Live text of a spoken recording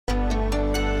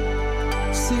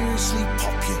seriously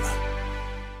popular.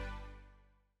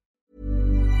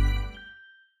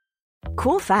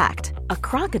 Cool fact, a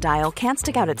crocodile can't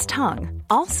stick out its tongue.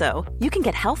 Also, you can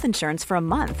get health insurance for a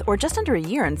month or just under a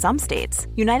year in some states.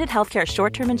 United Healthcare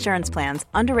short-term insurance plans,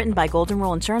 underwritten by Golden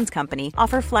Rule Insurance Company,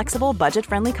 offer flexible,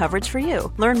 budget-friendly coverage for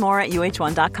you. Learn more at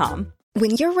uh1.com.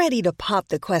 When you're ready to pop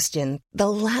the question, the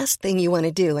last thing you want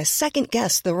to do is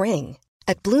second-guess the ring.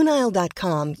 At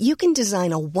BlueNile.com, you can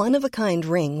design a one-of-a-kind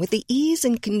ring with the ease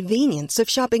and convenience of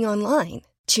shopping online.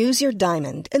 Choose your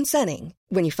diamond and setting.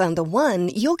 When you find the one,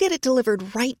 you'll get it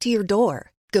delivered right to your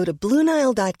door. Go to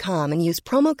BlueNile.com and use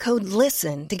promo code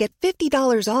LISTEN to get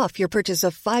 $50 off your purchase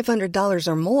of $500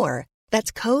 or more.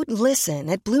 That's code LISTEN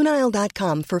at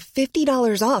BlueNile.com for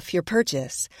 $50 off your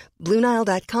purchase.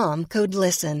 BlueNile.com, code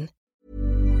LISTEN.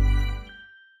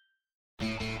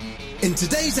 In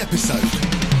today's episode,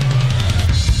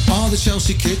 are the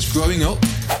Chelsea kids growing up?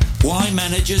 Why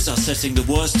managers are setting the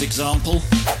worst example?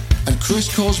 And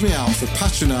Chris calls me out for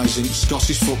patronising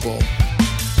Scottish football.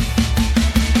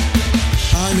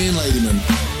 I'm Ian Ladyman.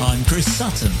 I'm Chris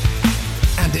Sutton.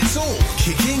 And it's all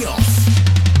kicking off.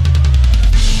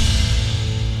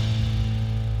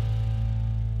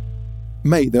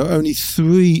 Mate, there are only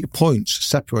 3 points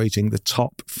separating the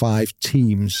top 5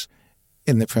 teams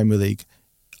in the Premier League.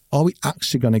 Are we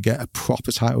actually going to get a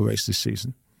proper title race this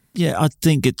season? Yeah, I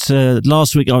think it's...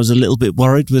 last week I was a little bit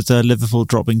worried with Liverpool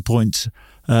dropping points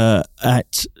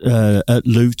at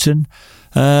Luton.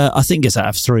 I think it's out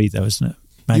of 3 though, isn't it?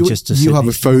 Manchester City. You have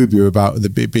a phobia about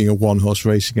it being a one-horse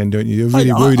race again, don't you? You're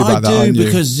really worried about that, aren't you? I do,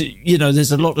 because, you know,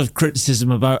 there's a lot of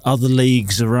criticism about other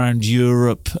leagues around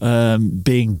Europe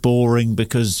being boring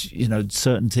because, you know,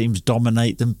 certain teams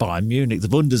dominate them. Bayern Munich, the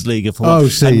Bundesliga, for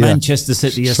one. Manchester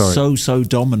City are so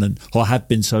dominant, or have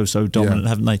been so dominant,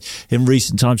 haven't they, in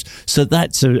recent times? So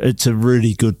it's a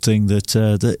really good thing that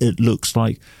it looks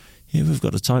like, yeah, we've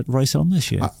got a tight race on this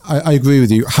year. I agree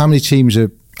with you. How many teams are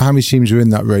in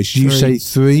that race? You say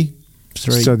 3?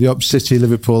 3. So the City,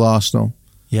 Liverpool, Arsenal.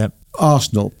 Yep.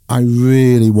 Arsenal, I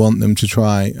really want them to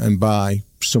try and buy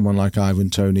someone like Ivan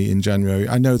Toney in January.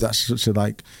 I know that's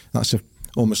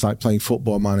almost like playing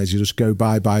Football Manager, just go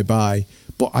buy.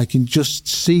 But I can just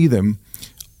see them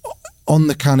on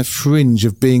the kind of fringe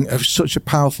of being such a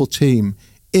powerful team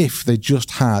if they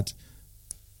just had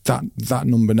that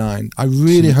number 9. I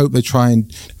really hope they try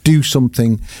and do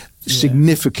something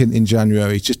significant in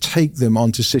January to take them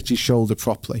onto City's shoulder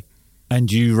properly.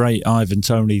 And you rate Ivan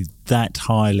Toney that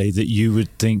highly that you would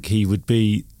think he would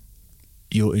be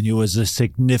yours a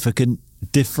significant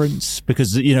difference?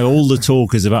 Because, you know, all the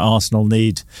talk is about Arsenal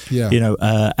need,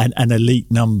 an elite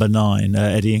number 9.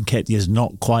 Eddie Nketiah is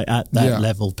not quite at that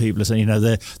level. People are saying, you know,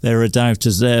 there are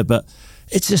doubters there, but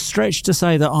it's a stretch to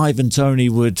say that Ivan Toney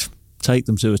would take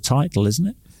them to a title, isn't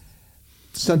it?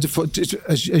 Centre forward,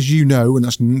 as you know, and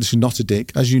this is not a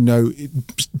dick, as you know,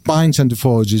 buying centre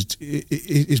forwards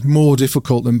is more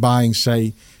difficult than buying,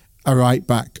 say, a right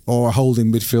back or a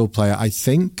holding midfield player. I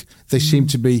think they seem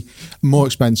to be more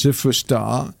expensive for a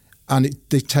start, and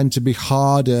they tend to be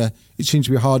harder. It seems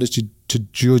to be harder to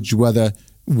judge whether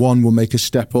one will make a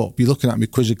step up. You're looking at me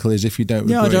quizzically as if you don't.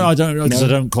 Yeah, agree. I don't, because I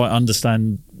don't quite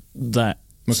understand that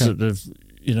sort of.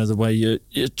 You know, the way you're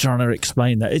trying to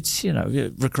explain that. It's, you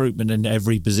know, recruitment in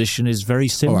every position is very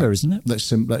similar, right, isn't it?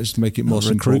 Let's make it more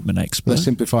simple. Recruitment expert. Let's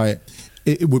simplify it.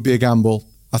 It would be a gamble.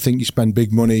 I think you spend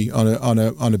big money on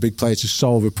a big player to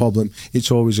solve a problem.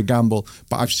 It's always a gamble.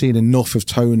 But I've seen enough of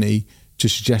Toney to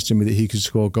suggest to me that he could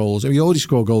score goals. I mean, he already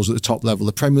scored goals at the top level.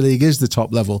 The Premier League is the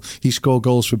top level. He scored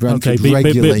goals for Brentford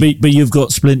regularly. But you've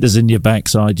got splinters in your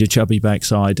backside, your chubby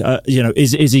backside. You know,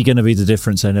 is he going to be the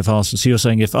difference then if Arsenal? So you're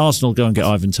saying if Arsenal go and get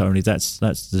Ivan Toney, that's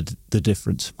the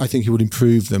difference? I think he would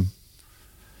improve them.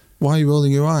 Why are you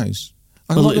rolling your eyes?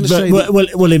 I'm not going to say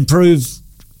will improve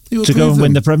to go and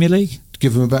win the Premier League? To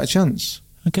give them a better chance.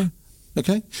 Okay.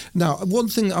 Now, one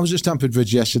thing, I was at Stamford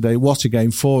Bridge yesterday. What a game,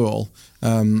 4-4.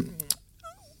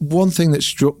 One thing that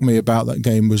struck me about that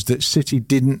game was that City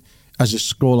didn't, as the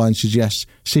scoreline suggests,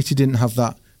 City didn't have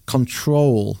that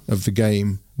control of the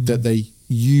game that they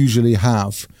usually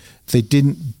have. They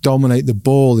didn't dominate the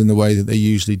ball in the way that they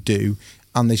usually do,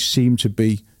 and they seem to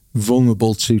be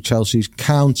vulnerable to Chelsea's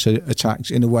counter-attacks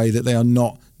in a way that they are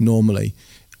not normally.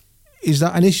 Is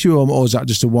that an issue, or is that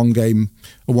just a one-game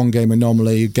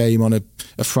anomaly, a game on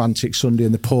a frantic Sunday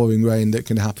in the pouring rain that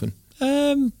can happen?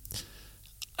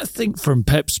 I think from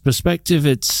Pep's perspective,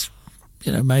 it's,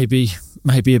 you know, maybe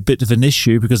a bit of an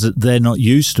issue because they're not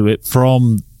used to it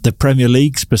from the Premier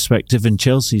League's perspective and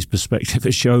Chelsea's perspective,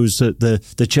 it shows that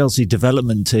the Chelsea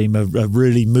development team are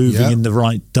really moving in the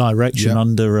right direction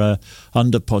under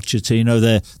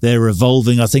Pochettino. They're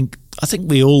evolving. I think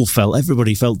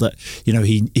everybody felt that, you know,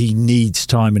 he needs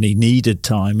time and he needed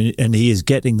time, and he is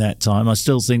getting that time. I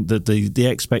still think that the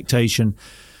expectation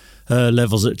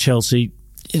levels at Chelsea,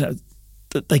 you know,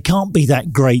 that they can't be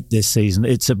that great this season.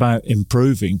 It's about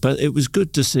improving, but it was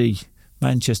good to see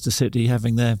Manchester City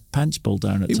having their pants pulled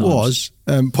down at times. It was.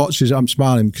 I'm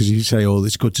smiling because you say,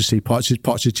 it's good to see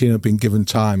Pochettino being given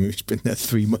time. He's been there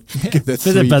 3 months. That's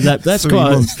all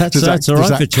right does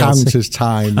that for Chelsea. Count as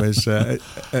time as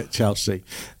at Chelsea?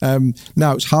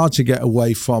 Now, it's hard to get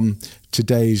away from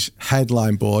today's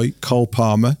headline boy, Cole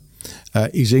Palmer.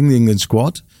 He's in the England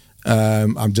squad.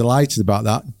 I'm delighted about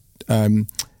that.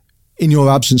 In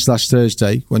your absence last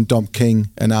Thursday, when Dom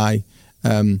King and I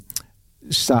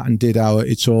sat and did our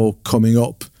It's All Coming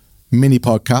Up mini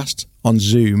podcast on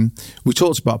Zoom, we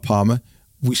talked about Palmer.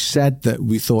 We said that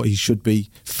we thought he should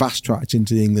be fast-tracked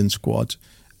into the England squad,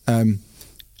 and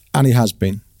he has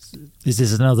been. Is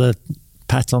this another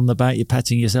pat on the back? You're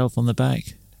patting yourself on the back?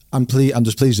 I'm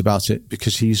just pleased about it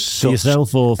because he's for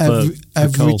yourself or for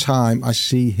every time I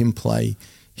see him play,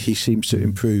 he seems to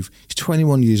improve. He's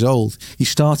 21 years old. He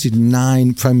started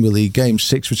 9 Premier League games,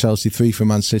 6 for Chelsea, 3 for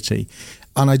Man City.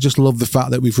 And I just love the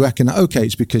fact that we've reckoned,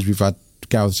 it's because we've had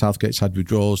Gareth Southgate's had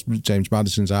withdrawals, James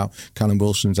Maddison's out, Callum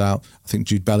Wilson's out. I think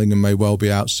Jude Bellingham may well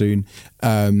be out soon,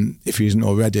 if he isn't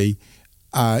already.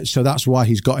 So that's why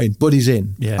he's got in. But he's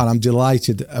in, and I'm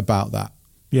delighted about that.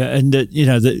 Yeah, and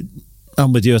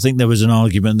I'm with you. I think there was an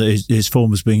argument that his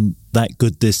form has been that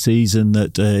good this season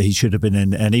that he should have been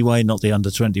in anyway, not the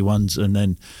under-21s,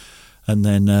 and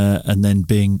then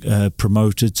being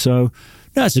promoted. So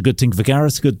that's a good thing for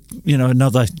Gareth. Good,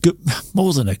 another good,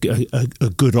 more than a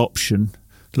good option.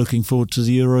 Looking forward to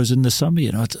the Euros in the summer.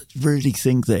 I really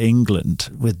think that England,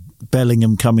 with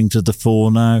Bellingham coming to the fore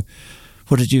now,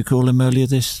 what did you call him earlier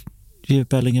this year,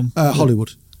 Bellingham?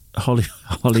 Hollywood.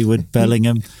 Hollywood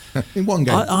Bellingham. In one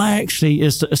game. I actually,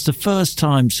 it's the first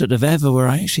time sort of ever where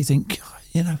I actually think,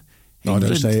 England, no,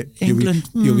 don't say it. England,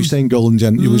 you'll be saying golden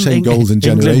generation.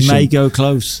 England may go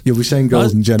close. You'll be saying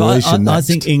golden generation. I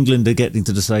think England are getting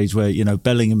to the stage where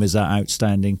Bellingham is that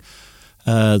outstanding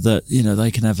that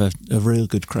they can have a real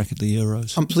good crack at the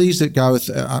Euros. I'm pleased that Gareth.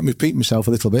 I'm repeating myself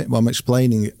a little bit while I'm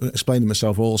explaining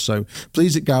myself. Also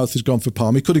pleased that Gareth has gone for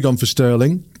Palmer. He could have gone for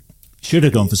Sterling. Should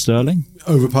have gone for Sterling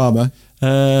over Palmer.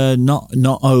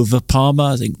 Not over Palmer.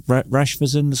 I think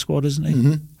Rashford's in the squad, isn't he?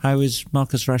 Mm-hmm. How is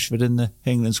Marcus Rashford in the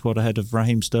England squad ahead of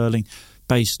Raheem Sterling,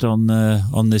 based on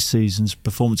this season's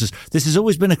performances? This has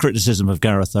always been a criticism of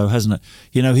Gareth, though, hasn't it?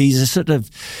 He's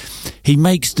he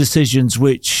makes decisions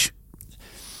which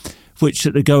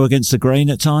sort of go against the grain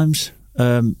at times.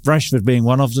 Rashford being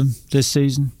one of them this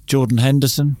season. Jordan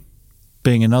Henderson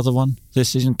being another one this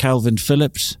season. Calvin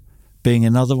Phillips being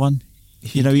another one.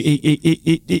 He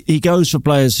goes for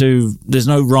players who there's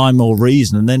no rhyme or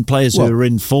reason, and then players who are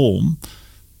in form.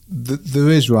 There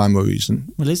is rhyme or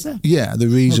reason. Well, is there? Yeah, the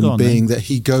reason being that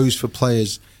he goes for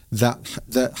players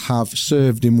that have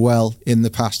served him well in the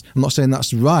past. I'm not saying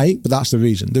that's right, but that's the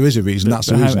reason. There is a reason. That's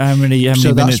the reason. How many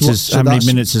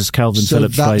minutes has Calvin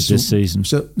Phillips played this season?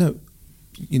 So no,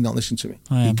 you're not listening to me.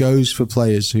 He goes for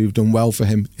players who've done well for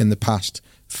him in the past.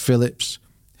 Phillips,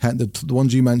 the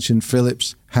ones you mentioned,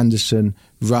 Phillips, Henderson,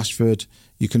 Rashford.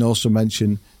 You can also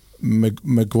mention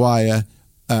Maguire.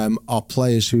 Are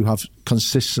players who have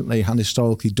consistently and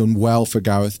historically done well for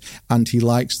Gareth, and he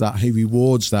likes that. He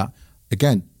rewards that.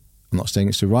 Again, I'm not saying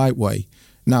it's the right way.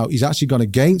 Now, he's actually gone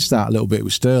against that a little bit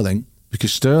with Sterling,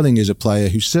 because Sterling is a player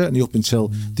who certainly up until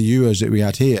the Euros that we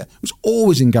had here was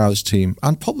always in Gareth's team,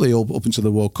 and probably up until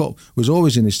the World Cup was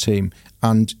always in his team,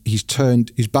 and he's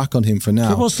turned his back on him for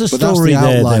now. So what's the story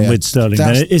there then with Sterling?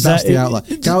 That's the outlier.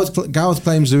 Gareth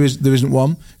claims there isn't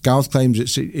one. Gareth claims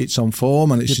it's on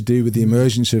form, and it's to do with the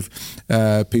emergence of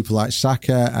people like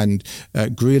Saka and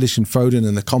Grealish and Foden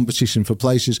and the competition for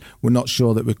places. We're not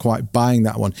sure that we're quite buying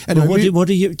that one. Anyway, what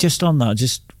do you just on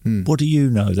that? What do you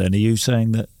know then? Are you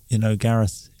saying that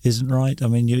Gareth isn't right? I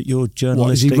mean, you're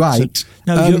journalistic. What, is he right?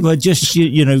 No,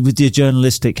 with your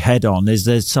journalistic head on, is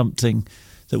there something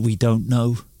that we don't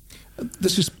know? The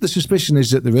suspicion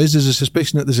is that there's a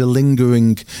suspicion that there's a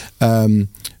lingering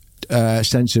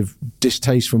sense of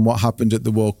distaste from what happened at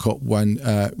the World Cup when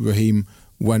Raheem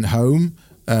went home.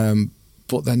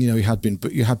 But then, he had been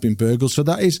burgled. So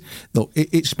that is, look,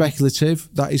 it's speculative.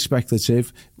 That is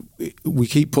speculative. We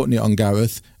keep putting it on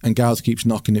Gareth, and Gareth keeps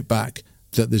knocking it back.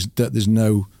 That there's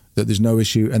that there's no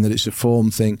issue and that it's a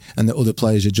form thing and that other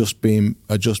players are just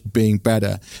being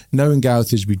better. Knowing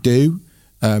Gareth as we do,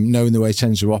 knowing the way he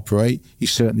tends to operate, he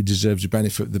certainly deserves the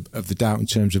benefit of the doubt in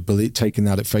terms of taking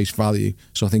that at face value.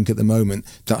 So I think at the moment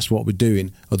that's what we're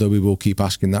doing, although we will keep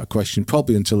asking that question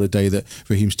probably until the day that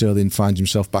Raheem Sterling finds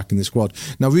himself back in the squad.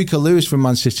 Now, Rico Lewis from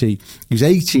Man City, who's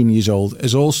 18 years old,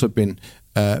 has also been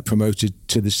promoted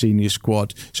to the senior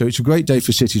squad. So it's a great day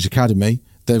for City's academy.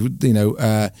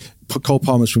 Cole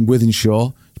Palmer's from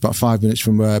Wythenshawe, about 5 minutes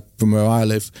from where I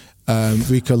live.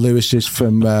 Rico Lewis is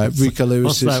from Rico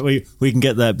Lewis. What's that? We can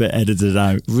get that bit edited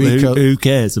out. Who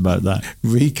cares about that?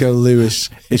 Rico Lewis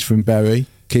is from Bury,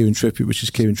 Kieran Trippier, which is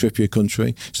Kieran Trippier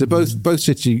country. So they're both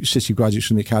City graduates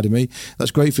from the academy.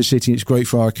 That's great for City. It's great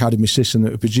for our academy system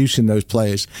that are producing those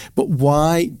players. But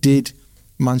why did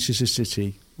Manchester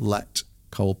City let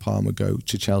Cole Palmer go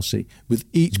to Chelsea? With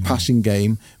each passing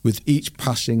game, with each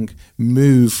passing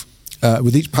move,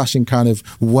 with each passing kind of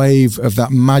wave of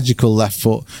that magical left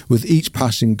foot, with each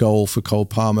passing goal for Cole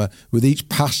Palmer, with each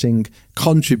passing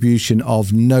contribution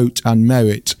of note and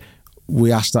merit,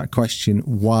 we asked that question: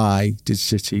 why did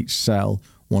City sell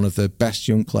one of their best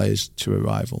young players to a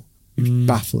rival? It was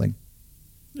baffling.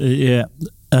 Yeah,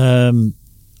 I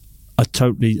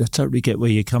totally get where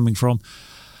you're coming from.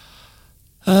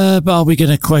 But are we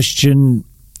going to question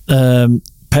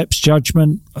Pep's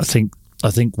judgment? I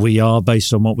think we are,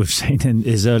 based on what we've seen in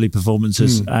his early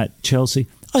performances at Chelsea.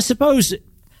 I suppose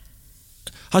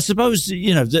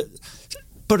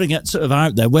putting it sort of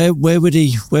out there, where would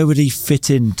he fit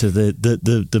into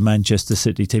the Manchester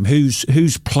City team?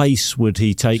 Whose place would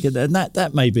he take? And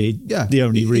that may be the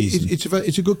only reason.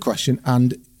 It's a good question,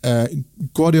 and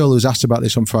Guardiola was asked about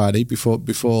this on Friday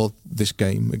before this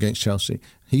game against Chelsea.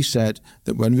 He said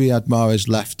that when Riyad Mahrez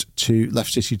left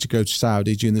City to go to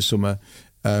Saudi during the summer,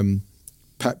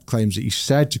 Pep claims that he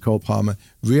said to Cole Palmer,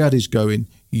 "Riyad is going.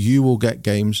 You will get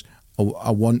games. I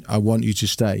want you to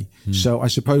stay." So I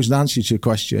suppose in answer to your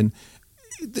question,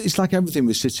 it's like everything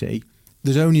with City.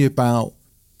 There's only about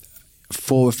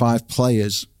 4 or 5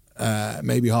 players,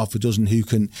 maybe half a dozen, who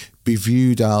can be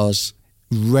viewed as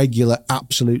regular,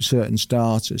 absolute certain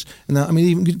starters. And I mean,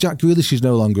 even Jack Grealish is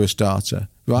no longer a starter,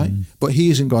 right? But he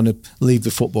isn't going to leave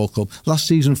the football club. Last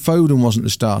season, Foden wasn't a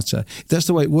starter. That's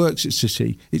the way it works at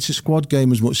City. It's a squad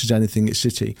game as much as anything at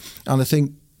City. And I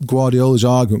think Guardiola's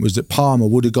argument was that Palmer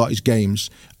would have got his games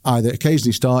either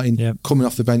occasionally starting, coming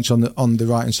off the bench on the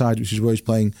right hand side, which is where he's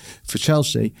playing for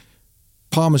Chelsea.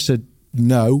 Palmer said,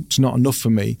 "No, it's not enough for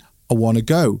me. I want to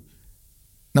go."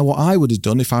 Now, what I would have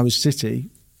done if I was City,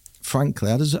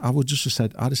 frankly, I'd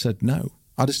have said no.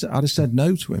 I'd have said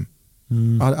no to him.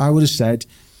 I would have said,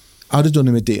 I'd have done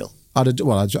him a deal. I'd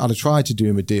have tried to do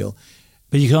him a deal.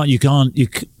 But you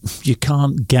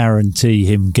can't guarantee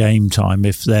him game time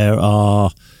if there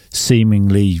are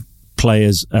seemingly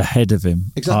players ahead of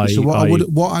him. Exactly. So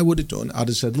what I would have done, I'd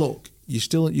have said, look,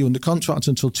 you're under contract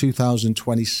until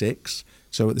 2026.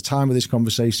 So at the time of this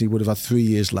conversation, he would have had 3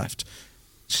 years left.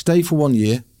 Stay for 1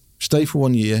 year.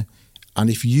 And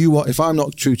if I'm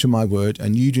not true to my word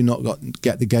and you do not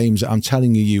get the games that I'm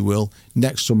telling you will,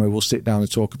 next summer we'll sit down and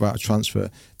talk about a transfer.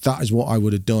 That is what I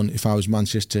would have done if I was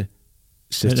Manchester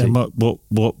City. And what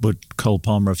would Cole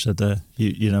Palmer have said there?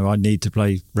 I need to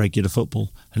play regular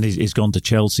football, and he's gone to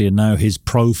Chelsea, and now his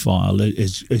profile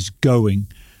is going.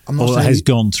 Has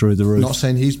gone through the roof. I'm not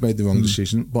saying he's made the wrong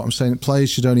decision, but I'm saying that players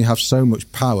should only have so much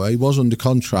power. He was under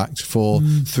contract for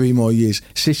 3 more years.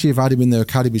 City have had him in their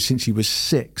academy since he was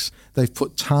 6. They've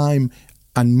put time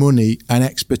and money and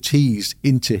expertise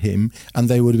into him, and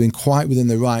they would have been quite within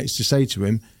their rights to say to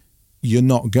him, "You're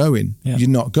not going. Yeah. You're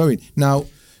not going." Now,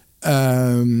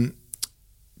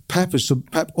 Pep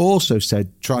also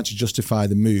said, trying to justify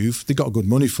the move, they got good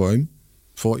money for him,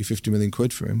 40-50 million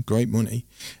quid for him, great money.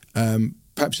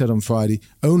 Pep said on Friday,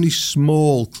 only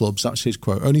small clubs, that's his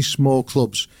quote, only small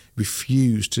clubs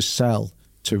refuse to sell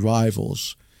to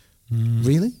rivals.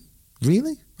 Really?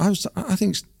 I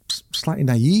think it's slightly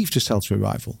naive to sell to a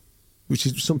rival, which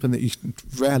is something that you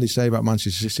rarely say about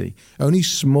Manchester City. Only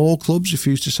small clubs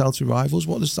refuse to sell to rivals.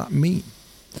 What does that mean?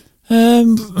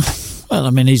 Well, I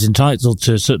mean, he's entitled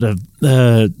to sort of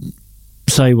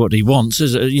say what he wants,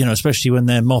 especially when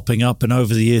they're mopping up, and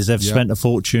over the years they've spent a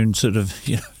fortune sort of,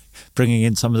 bringing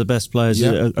in some of the best players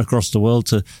across the world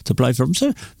to play for them.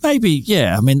 So maybe,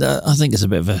 I mean, I think it's a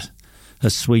bit of a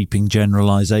sweeping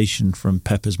generalisation from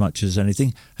Pep as much as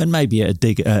anything, and maybe a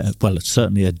dig, it's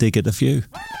certainly a dig at a few.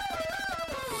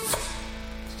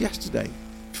 Yesterday,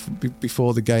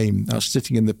 before the game, I was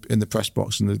sitting in the press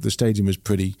box, and the stadium was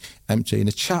pretty empty, and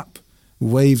a chap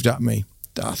waved at me.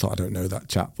 I thought, I don't know that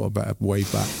chap, or I better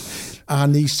wave back.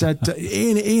 And he said,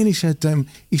 Ian, he said,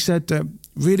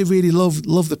 really love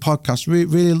the podcast,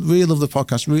 really love the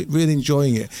podcast, really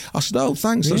enjoying it. I said, oh,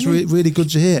 thanks, that's really good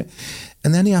to hear.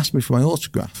 And then he asked me for my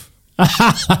autograph. He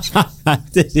asked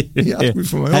me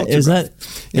for my autograph.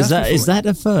 Is that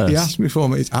a first? He asked me for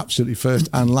me. It's absolutely first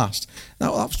and last.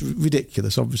 Now that's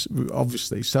ridiculous,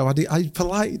 obviously. So I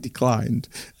politely declined.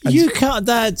 You can't.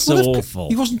 That's awful.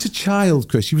 He wasn't a child,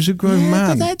 Chris. He was a grown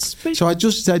man. So I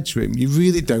just said to him, "You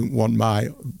really don't want my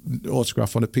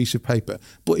autograph on a piece of paper,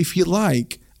 but if you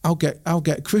like, I'll get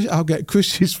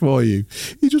Chris's for you."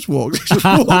 He just walked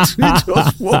off.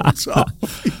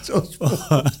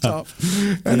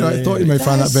 Anyway, I thought you may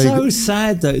find that very so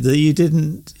sad though that you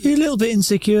didn't. You're a little bit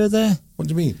insecure there. What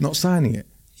do you mean? Not signing it?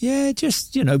 Yeah,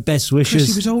 just best wishes.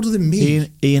 Chris, he was older than me.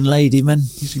 Ian Ladyman.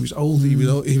 He was old. He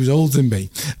was older than me.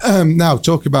 Now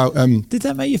talk about. Did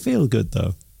that make you feel good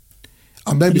though?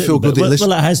 I made me feel good. Well, it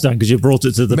has done because you brought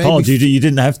it to the pod. You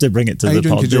didn't have to bring it to the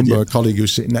pod. Adrian Kajumbo, a colleague who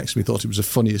was sitting next to me, thought it was the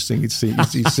funniest thing he'd seen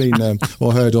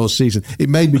or heard all season. It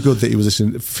made me good that he was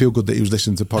listening to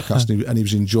the podcast and he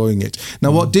was enjoying it.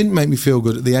 Now, what didn't make me feel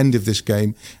good at the end of this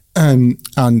game, and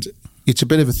it's a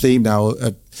bit of a theme now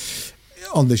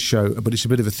on this show, but it's a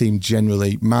bit of a theme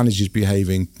generally. Managers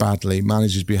behaving badly,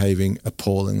 managers behaving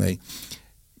appallingly.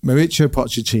 Mauricio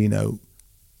Pochettino,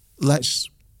 let's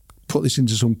put this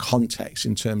into some context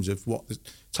in terms of what the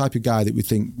type of guy that we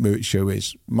think Mauricio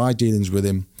is. My dealings with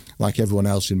him, like everyone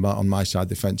else on my side of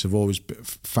the fence, have always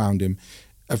found him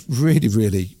a really,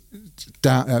 really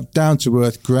down to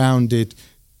earth, grounded,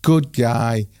 good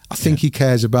guy. I think he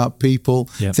cares about people.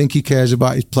 I think he cares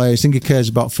about his players. I think he cares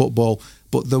about football.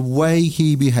 But the way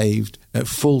he behaved at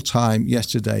full time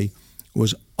yesterday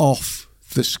was off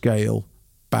the scale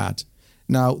bad.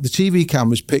 Now, the TV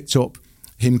cameras picked up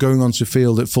him going onto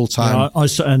field at full time. Yeah,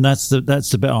 and that's the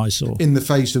bit I saw. In the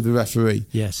face of the referee.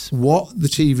 Yes. What the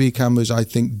TV cameras, I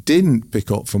think, didn't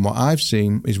pick up from what I've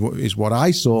seen is what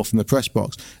I saw from the press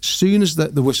box. As soon as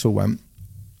the whistle went,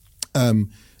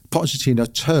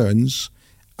 Pochettino turns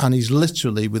and he's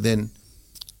literally within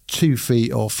 2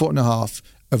 feet or 1.5 feet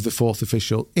of the fourth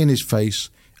official, in his face,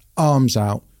 arms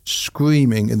out,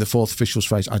 screaming in the fourth official's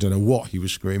face. I don't know what he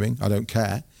was screaming. I don't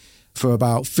care. For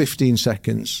about 15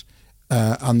 seconds.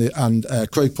 And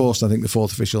Craig Pawson, I think the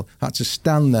fourth official, had to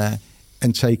stand there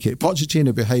and take it.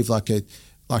 Pochettino behaved like a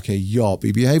yob.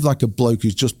 He behaved like a bloke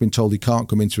who's just been told he can't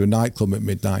come into a nightclub at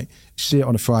midnight. You see it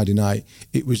on a Friday night.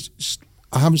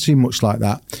 I haven't seen much like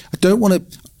that. I don't want to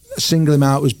single him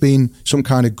out as being some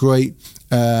kind of great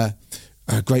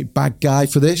bad guy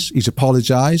for this. He's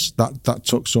apologised. I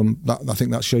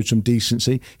think that showed some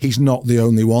decency. He's not the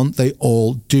only one. They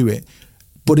all do it.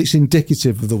 But it's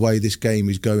indicative of the way this game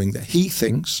is going, that he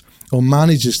thinks, or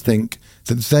managers think,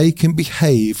 that they can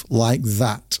behave like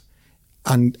that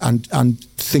and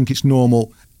think it's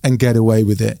normal and get away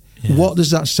with it. Yeah. What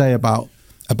does that say about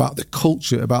the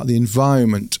culture, about the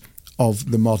environment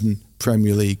of the modern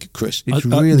Premier League, Chris? It's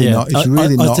really not. It's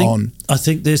really not on. I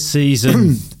think this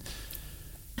season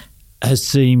has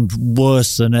seemed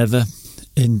worse than ever.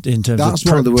 In terms that's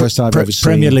one of the worst I've ever seen.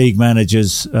 Premier League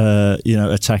managers,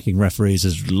 attacking referees.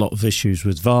 There's a lot of issues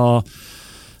with VAR.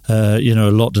 A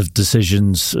lot of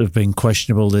decisions have been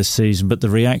questionable this season. But the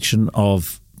reaction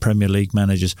of Premier League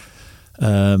managers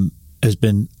has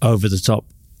been over the top.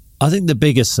 I think the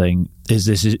biggest thing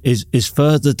is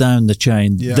further down the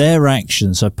chain. Yeah. Their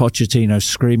actions, so Pochettino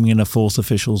screaming in a fourth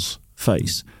official's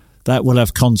face, that will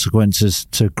have consequences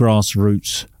to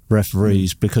grassroots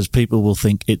referees because people will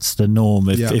think it's the norm.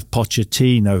 If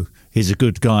Pochettino is a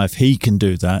good guy, if he can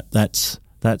do that, that's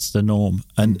the norm,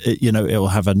 and it will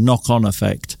have a knock-on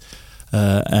effect.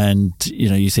 And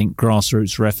you think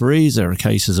grassroots referees, there are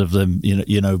cases of them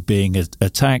being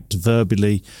attacked,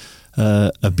 verbally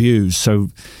abused. So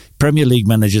Premier League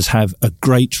managers have a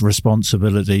great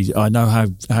responsibility. I know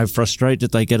how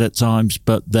frustrated they get at times,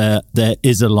 but there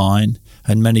is a line.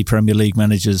 And many Premier League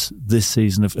managers this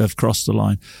season have crossed the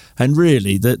line. And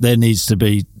really, there needs to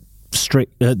be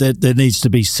strict. There needs to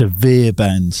be severe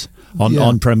bans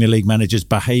on Premier League managers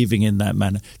behaving in that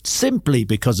manner, simply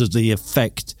because of the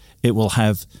effect it will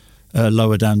have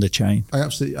lower down the chain. I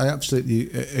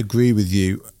absolutely agree with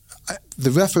you.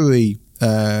 The referee,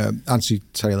 Anthony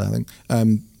Taylor, I think,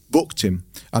 booked him,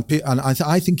 and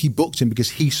I think he booked him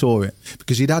because he saw it,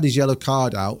 because he'd had his yellow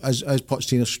card out as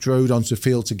Pochettino strode onto the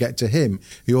field to get to him.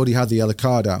 He already had the yellow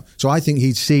card out, so I think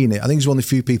he'd seen it. I think he's one of the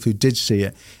few people who did see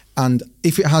it, And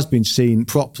if it has been seen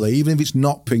properly, even if it's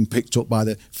not being picked up by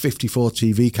the 54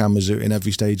 TV cameras in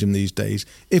every stadium these days,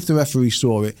 if the referee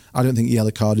saw it, I don't think a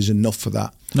yellow card is enough for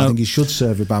that. No. I think he should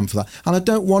serve a ban for that. And I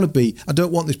don't want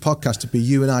this podcast to be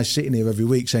you and I sitting here every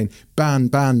week saying ban,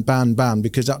 ban, ban, ban,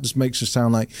 because that just makes us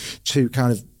sound like two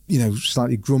kind of,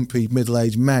 slightly grumpy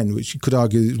middle-aged men, which you could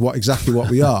argue is exactly what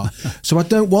we are. So I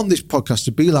don't want this podcast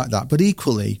to be like that. But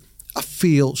equally, I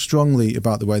feel strongly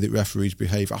about the way that referees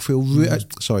behave.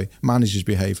 Managers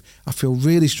behave. I feel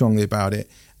really strongly about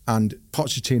it. And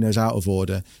Pochettino's out of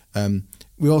order.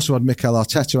 We also had Mikel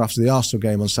Arteta after the Arsenal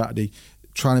game on Saturday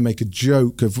trying to make a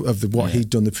joke of what he'd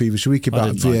done the previous week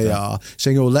about VAR,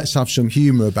 saying, let's have some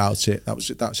humour about it.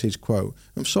 That's his quote.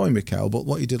 I'm sorry, Mikel, but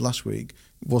what you did last week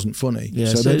wasn't funny.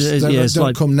 Yeah, so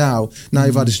don't come now. Now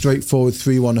you've had a straightforward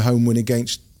 3-1 home win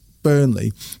against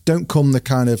Burnley. Don't come the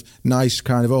kind of nice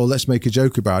let's make a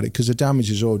joke about it, because the damage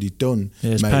is already done.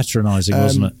 Yeah, it's patronising,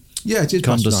 wasn't it? Yeah, it is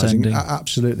patronising.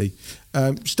 Absolutely.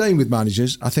 Staying with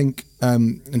managers, I think,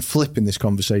 and flipping this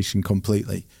conversation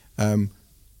completely,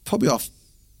 probably off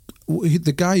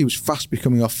the guy who was fast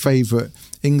becoming our favourite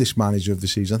English manager of the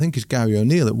season, I think, is Gary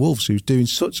O'Neill at Wolves, who's doing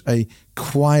such a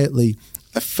quietly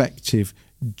effective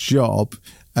job.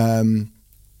 And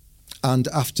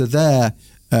after their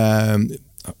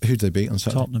who did they beat on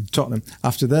Saturday? Tottenham.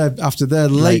 After their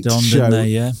late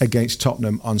show against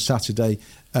Tottenham on Saturday,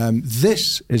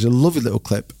 this is a lovely little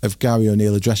clip of Gary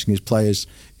O'Neill addressing his players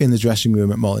in the dressing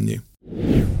room at Molineux.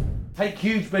 Take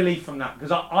huge belief from that,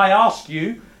 because I asked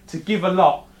you to give a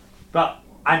lot,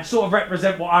 and sort of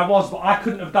represent what I was, but I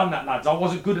couldn't have done that, lads. I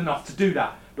wasn't good enough to do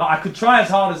that. I could try as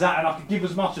hard as that, and I could give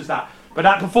as much as that, but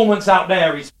that performance out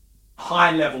there is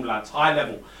high level, lads, high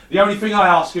level. The only thing I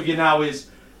ask of you now is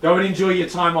go and enjoy your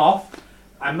time off,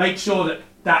 and make sure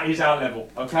that is our level,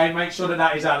 okay? Make sure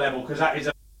that is our level, because that is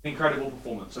an incredible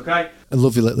performance, okay? A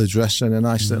lovely little address and a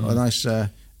nice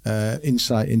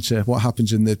insight into what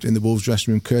happens in the Wolves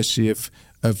dressing room, courtesy of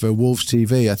Wolves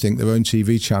TV, I think, their own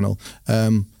TV channel.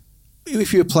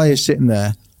 If you're a player sitting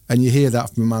there and you hear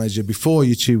that from a manager before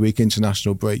your 2-week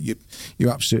international break,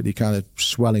 you're absolutely kind of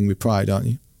swelling with pride, aren't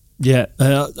you? Yeah,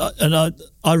 and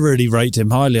I really rate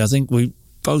him highly. I think we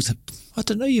both, I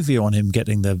don't know your view on him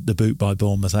getting the boot by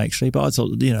Bournemouth, actually, but I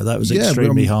thought, that was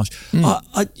extremely harsh.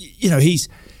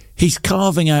 He's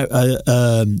carving out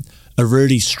a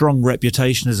really strong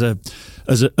reputation as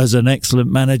an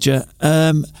excellent manager.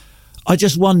 I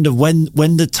just wonder when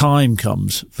the time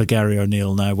comes for Gary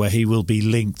O'Neill now, where he will be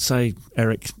linked, say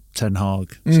Erik ten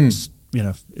Hag.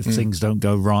 If things don't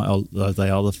go right, although they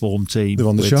are the form team, they're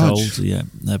on the charge.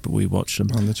 But we watch them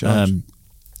on the charge.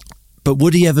 But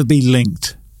would he ever be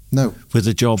linked? No, with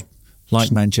a job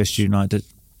like Manchester United,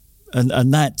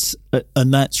 and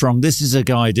that's wrong. This is a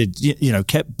guy that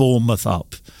kept Bournemouth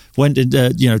up. Went in,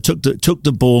 took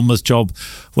the Bournemouth job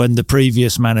when the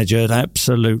previous manager had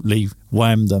absolutely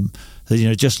whammed them.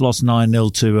 Just lost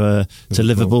 9-0 to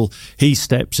Liverpool. He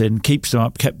steps in, keeps them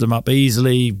up, kept them up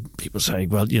easily. People say,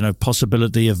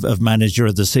 possibility of manager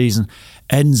of the season.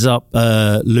 Ends up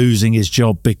losing his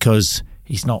job because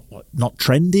he's not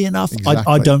trendy enough.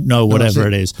 Exactly. I don't know, whatever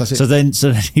it is. So then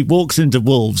he walks into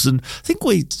Wolves, and I think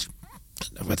I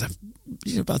don't know whether.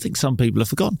 But I think some people have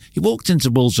forgotten. He walked into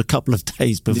Wolves a couple of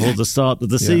days before the start of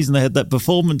the season. They had that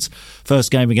performance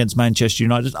first game against Manchester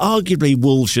United. Arguably,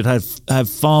 Wolves should have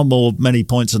far many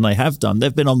points than they have done.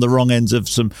 They've been on the wrong ends of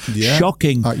some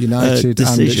shocking at United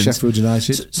decisions. And at Sheffield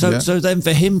United. So then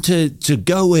for him to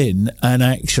go in and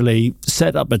actually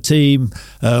set up a team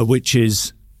which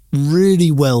is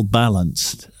really well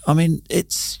balanced. I mean,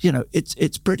 it's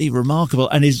pretty remarkable,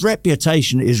 and his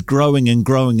reputation is growing and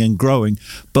growing and growing.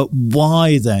 But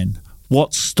why then?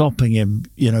 What's stopping him?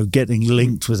 Getting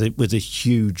linked with a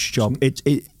huge job.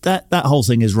 That whole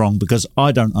thing is wrong, because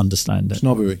I don't understand it.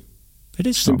 Snobbery. It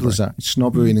is simple as that. It's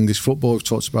snobbery in English football. We've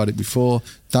talked about it before.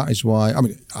 That is why. I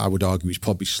mean, I would argue he's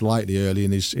probably slightly early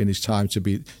in his time to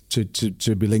be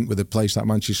linked with a place like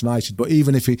Manchester United. But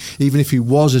even if he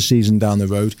was a season down the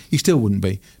road, he still wouldn't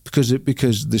be, because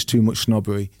there's too much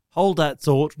snobbery. Hold that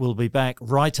thought. We'll be back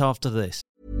right after this.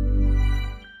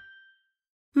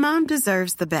 Mom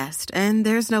deserves the best, and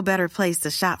there's no better place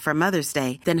to shop for Mother's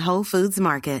Day than Whole Foods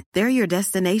Market. They're your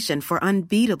destination for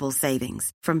unbeatable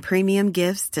savings, from premium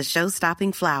gifts to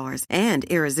show-stopping flowers and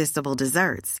irresistible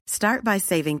desserts. Start by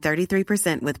saving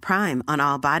 33% with Prime on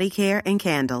all body care and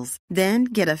candles. Then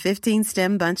get a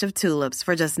 15-stem bunch of tulips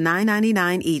for just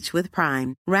 $9.99 each with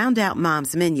Prime. Round out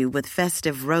Mom's menu with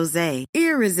festive rosé,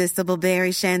 irresistible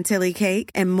berry chantilly cake,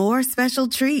 and more special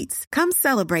treats. Come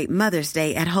celebrate Mother's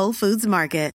Day at Whole Foods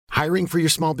Market. Market. Hiring for your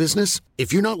small business?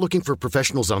 If you're not looking for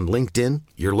professionals on LinkedIn,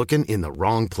 you're looking in the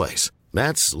wrong place.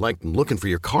 That's like looking for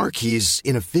your car keys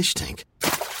in a fish tank.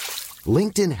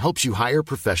 LinkedIn helps you hire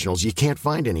professionals you can't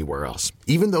find anywhere else,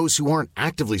 even those who aren't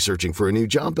actively searching for a new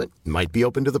job but might be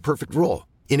open to the perfect role.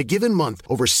 In a given month,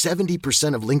 over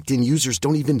 70% of LinkedIn users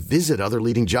don't even visit other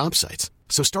leading job sites.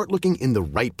 So start looking in the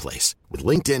right place. With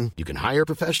LinkedIn, you can hire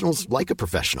professionals like a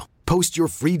professional. Post your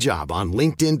free job on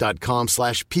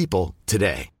linkedin.com/people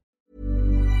today.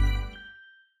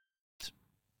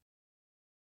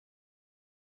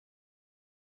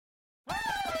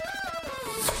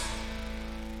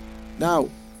 Now,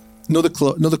 another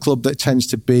club that tends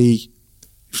to be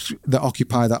that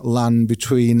occupy that land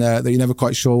between that you're never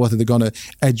quite sure whether they're going to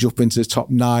edge up into the top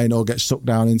 9 or get sucked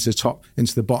down into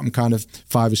the bottom kind of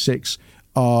 5 or 6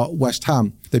 are West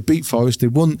Ham. They beat Forest. They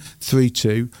won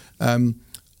 3-2.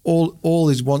 All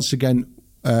is once again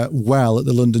well at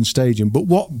the London Stadium. But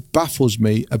what baffles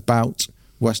me about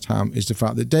West Ham is the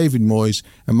fact that David Moyes,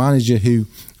 a manager who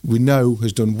we know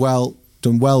has done well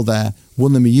there,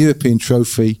 won them a European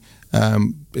trophy.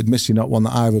 Admittedly not one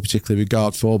that I have a particular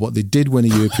regard for, but they did win a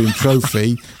European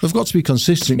trophy. They've got to be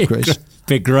consistent, Chris.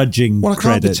 Begrudging well, I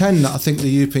can't credit. pretend that I think the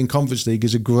European Conference League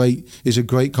is a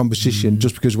great competition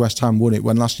just because West Ham won it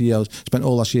when last year I spent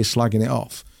all last year slagging it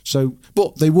off. So,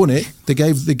 but they won it. They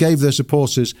gave their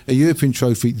supporters a European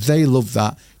trophy. They love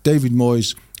that. David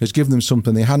Moyes has given them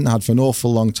something they hadn't had for an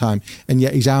awful long time, and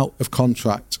yet he's out of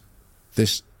contract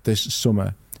this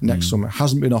summer. Next summer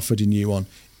hasn't been offered a new one.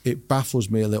 It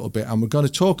baffles me a little bit, and we're going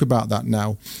to talk about that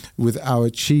now with our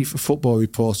chief football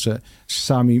reporter,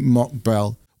 Sammy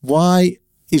Mockbell. Why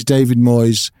is David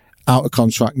Moyes out of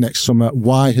contract next summer?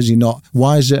 Why has he not?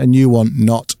 Why is it a new one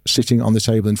not sitting on the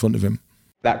table in front of him?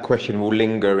 That question will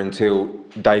linger until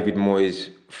David Moyes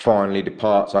finally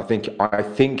departs. I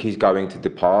think he's going to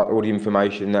depart. All the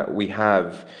information that we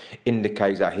have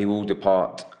indicates that he will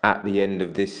depart at the end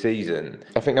of this season.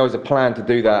 I think there was a plan to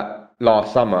do that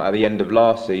last summer, at the end of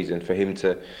last season, for him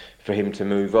to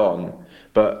move on.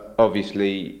 But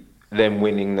obviously, them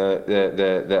winning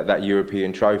that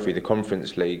European trophy, the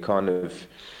Conference League, kind of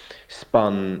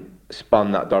spun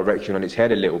that direction on its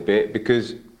head a little bit.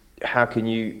 Because how can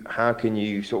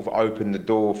you sort of open the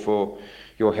door for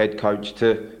your head coach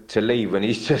to leave when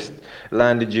he's just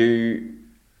landed you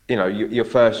know, your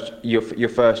first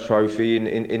trophy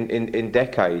in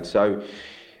decades? So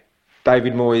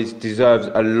David Moyes deserves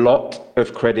a lot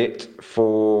of credit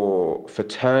for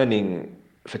turning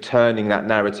that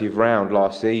narrative round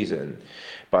last season.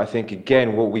 But I think,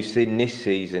 again, what we've seen this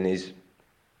season is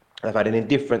they've had an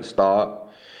indifferent start,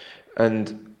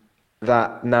 and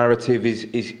that narrative is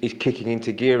kicking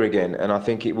into gear again. And I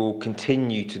think it will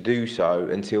continue to do so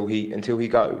until he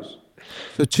goes.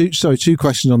 So two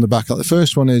questions on the back. The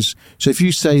first one is, so if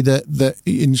you say that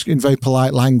in very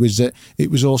polite language that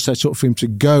it was all set up for him to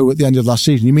go at the end of last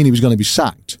season, you mean he was going to be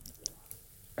sacked?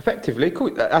 Effectively, cool.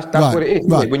 That's right, what it is.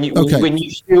 Right. When you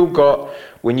still got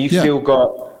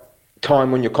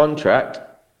time on your contract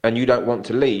and you don't want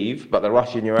to leave, but they're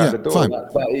rushing you out the door. Fine.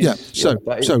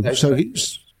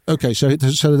 So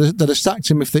they'd have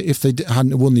sacked him if they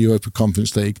hadn't won the Europa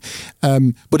Conference League,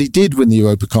 but he did win the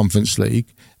Europa Conference League.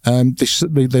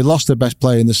 They lost their best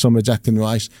player in the summer, Declan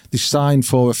Rice. They signed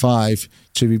 4 or 5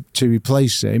 to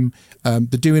replace him. They're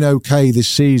doing okay this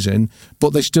season,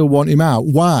 but they still want him out.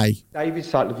 Why? David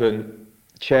Sullivan,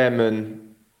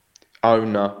 chairman,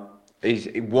 owner,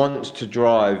 he wants to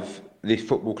drive this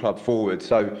football club forward.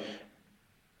 So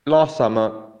last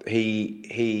summer,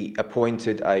 he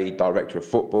appointed a director of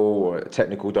football or a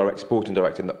technical director, sporting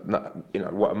director,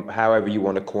 however you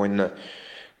want to coin the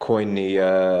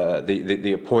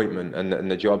appointment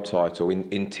and the job title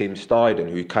in Tim Steidten,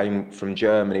 who came from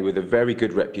Germany with a very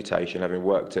good reputation, having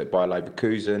worked at Bayer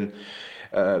Leverkusen,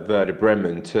 Werder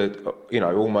Bremen, to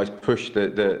almost push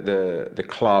the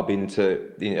club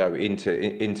into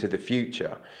the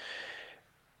future.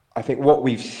 I think what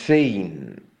we've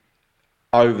seen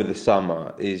over the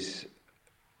summer is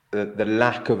the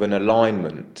lack of an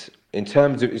alignment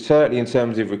certainly in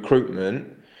terms of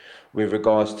recruitment with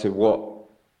regards to what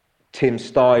Tim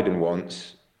Steidten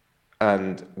wants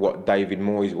and what David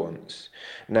Moyes wants.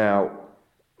 Now,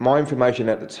 my information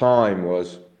at the time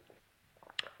was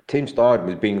Tim Steidten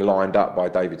was being lined up by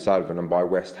David Sullivan and by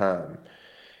West Ham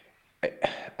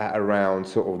at around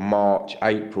sort of March,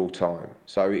 April time.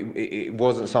 So it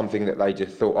wasn't something that they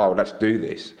just thought, oh, let's do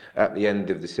this at the end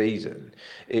of the season.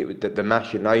 The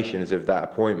machinations of that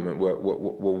appointment were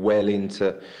well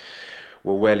into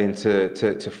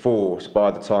force by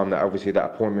the time that obviously that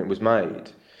appointment was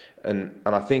made. And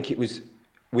I think it was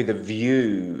with a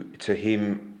view to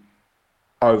him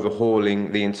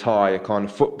overhauling the entire kind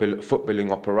of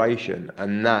footballing operation,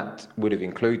 and that would have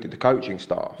included the coaching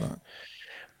staff. Right.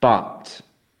 But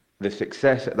the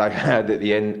success that they had at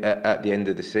the end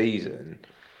of the season,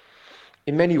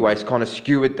 in many ways, kind of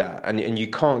skewered that, and you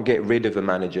can't get rid of a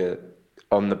manager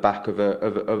on the back of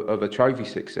a trophy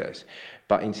success.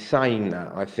 But in saying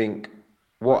that, I think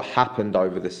what happened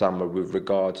over the summer with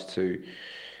regards to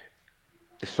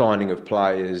the signing of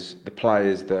players, the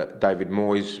players that David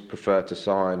Moyes preferred to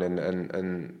sign, and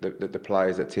the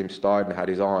players that Tim Steidten had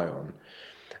his eye on,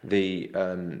 the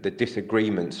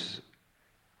disagreements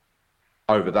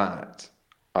over that,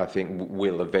 I think,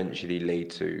 will eventually lead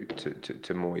to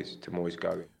Moyes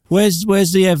going.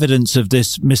 Where's the evidence of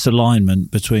this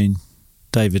misalignment between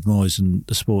David Moyes and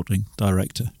the sporting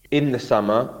director? In the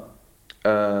summer,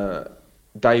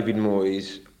 David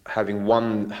Moyes, having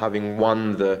won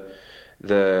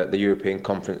the European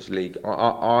Conference League,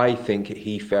 I think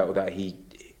he felt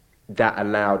that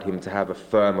allowed him to have a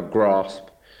firmer grasp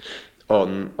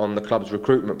on the club's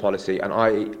recruitment policy, and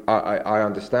I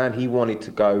understand he wanted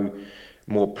to go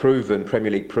more proven,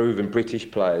 Premier League proven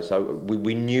British players. So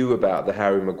we knew about the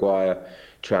Harry Maguire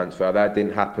transfer. That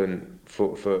didn't happen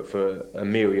for a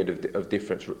myriad of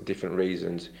different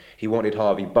reasons. He wanted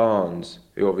Harvey Barnes,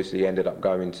 who obviously ended up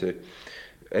going to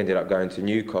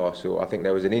Newcastle. I think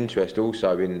there was an interest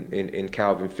also in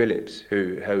Calvin Phillips,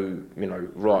 who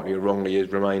rightly or wrongly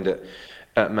has remained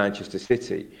at Manchester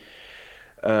City.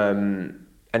 And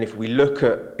if we look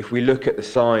at the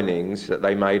signings that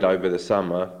they made over the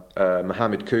summer,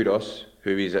 Mohamed Kudus,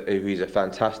 who is a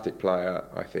fantastic player,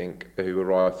 I think, who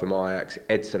arrived from Ajax.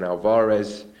 Edson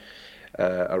Alvarez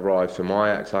arrived from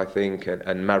Ajax, I think, and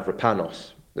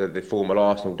Mavropanos, the former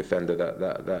Arsenal defender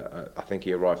that I think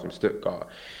he arrived from Stuttgart.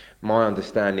 My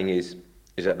understanding is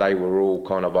that they were all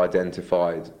kind of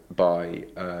identified by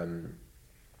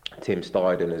Tim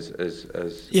Steidten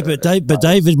as yeah, but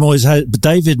David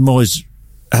Moyes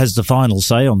has the final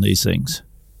say on these things.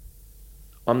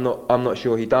 I'm not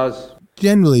sure he does.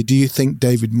 Generally, do you think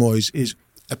David Moyes is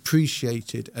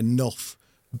appreciated enough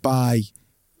by,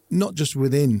 not just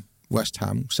within West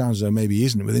Ham, sounds as though maybe he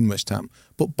isn't within West Ham,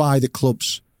 but by the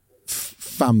club's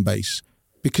fan base?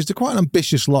 Because they're quite an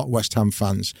ambitious lot, West Ham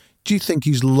fans. Do you think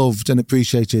he's loved and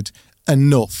appreciated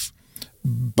enough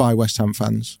by West Ham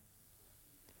fans?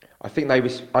 I think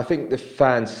the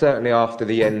fans, certainly after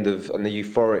the end of and the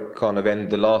euphoric kind of end of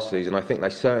the last season, I think they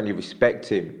certainly respect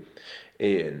him,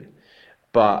 Ian.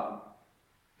 But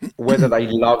whether they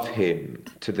love him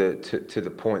to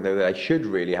the point that they should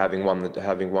really, having won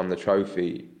the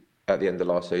trophy at the end of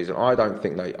last season, I don't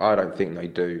think they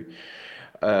do.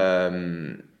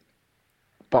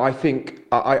 But I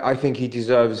think he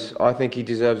deserves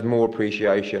more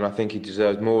appreciation. I think he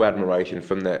deserves more admiration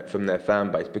from their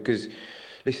fan base, because,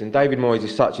 listen, David Moyes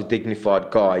is such a dignified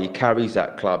guy. He carries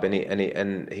that club and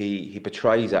he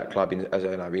portrays that club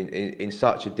in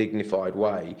such a dignified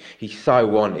way. He's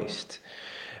so honest,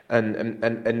 and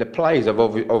the players have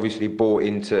obviously bought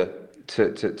into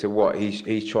what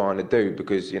he's trying to do,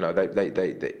 because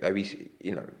they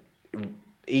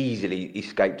easily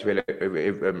escaped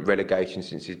relegation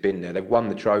since he's been there. They've won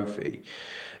the trophy,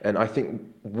 and I think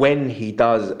when he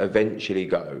does eventually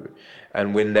go,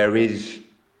 and when there is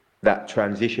that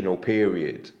transitional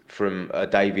period from a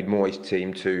David Moyes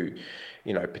team to,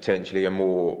 potentially a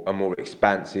more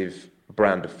expansive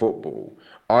brand of football,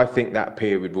 I think that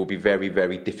period will be very,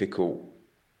 very difficult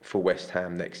for West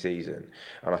Ham next season.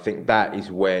 And I think that is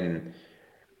when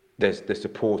the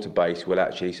supporter base will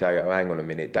actually say, "Oh, hang on a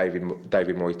minute, David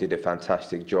Moyes did a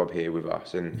fantastic job here with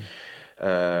us, and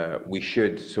we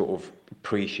should sort of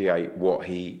appreciate what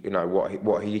he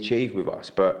achieved with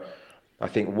us." But I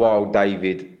think while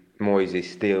David Moyes is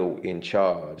still in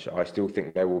charge, I still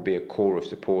think there will be a core of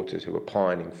supporters who are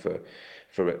pining for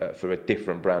a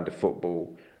different brand of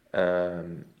football.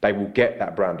 They will get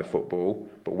that brand of football,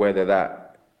 but whether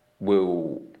that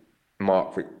will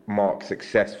mark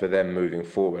success for them moving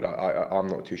forward, I'm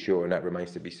not too sure, and that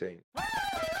remains to be seen.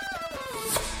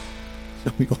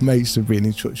 Your mates have been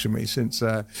in touch with me since,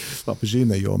 I presume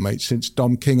they're your mates, since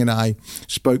Dom King and I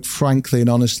spoke frankly and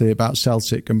honestly about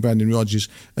Celtic and Brendan Rodgers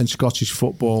and Scottish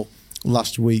football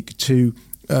last week. To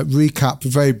recap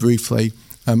very briefly,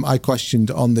 I questioned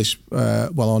on this,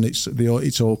 on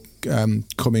It's All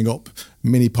Coming Up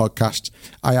mini podcast,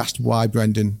 I asked why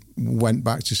Brendan went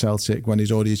back to Celtic when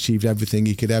he's already achieved everything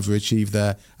he could ever achieve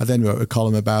there. I then wrote a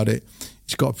column about it.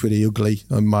 It's got pretty ugly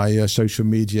on my social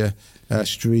media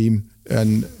stream,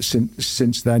 and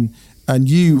since then. And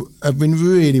you have been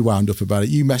really wound up about it.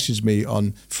 You messaged me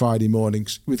on Friday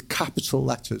mornings with capital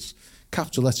letters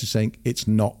saying it's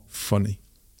not funny.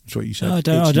 That's what you said. I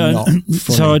don't. It's not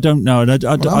funny. So I don't know. And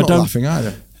I'm not don't laughing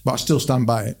either, but I still stand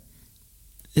by it.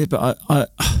 Yeah, but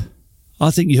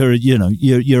I think you're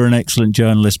an excellent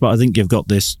journalist, but I think you've got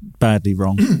this badly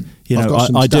wrong. I've got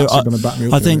some stats that are going to back me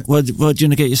up. I think. Well, do you want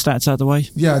to get your stats out of the way?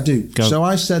 Yeah, I do. Go. So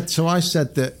I said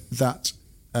that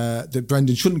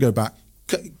Brendan shouldn't go back.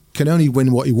 Can only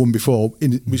win what he won before,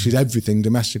 which is everything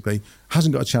domestically.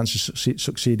 Hasn't got a chance of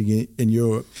succeeding in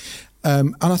Europe.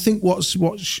 And I think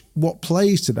what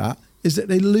plays to that is that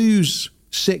they lose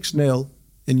 6-0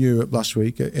 in Europe last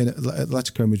week in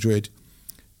Atletico Madrid,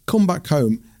 come back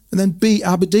home and then beat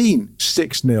Aberdeen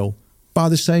 6-0 by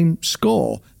the same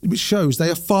score, which shows they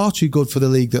are far too good for the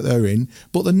league that they're in,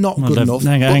 but they're not good enough.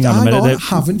 Hang on a minute.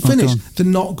 I haven't finished. They're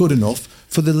not good enough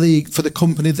for the league, for the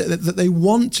company that they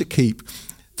want to keep.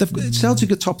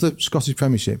 Celtic are top of the Scottish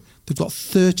Premiership. They've got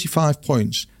 35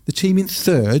 points. The team in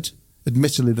third,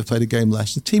 admittedly they've played a game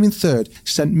less, the team in third,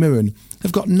 St Mirren,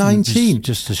 they've got 19.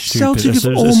 Just a stupid, it's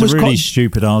a really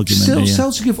stupid argument.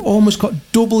 Celtic have almost got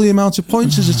double the amount of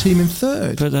points as a team in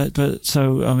third. But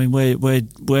so I mean, where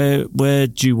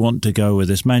do you want to go with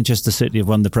this? Manchester City have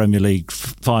won the Premier League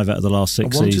 5 out of the last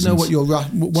 6 seasons. I want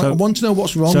to know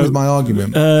what's wrong with my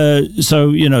argument.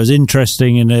 So it's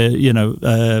interesting in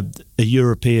a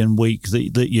European week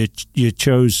that you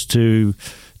chose to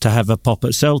have a pop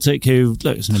at Celtic, who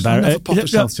look, it's an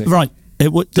embarrassment. Right.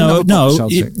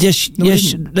 Yes.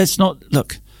 Let's not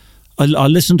look. I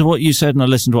listened to what you said and I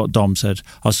listened to what Dom said.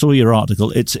 I saw your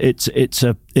article. It's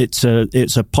a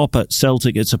pop at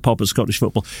Celtic. It's a pop at Scottish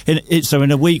football. So in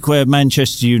a week where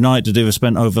Manchester United have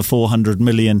spent over £400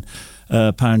 million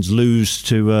lose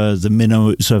to the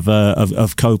minnows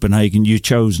of Copenhagen, you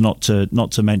chose not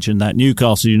to mention that.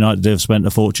 Newcastle United have spent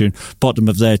a fortune, bottom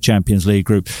of their Champions League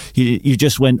group. You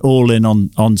just went all in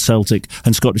on Celtic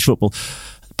and Scottish football.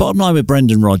 Bottom line with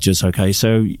Brendan Rodgers, okay,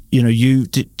 so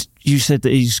you said that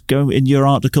he's going in your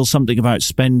article something about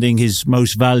spending his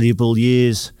most valuable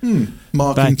years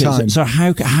marking time. So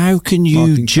how can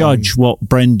you judge what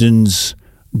Brendan's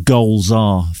goals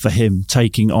are for him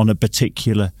taking on a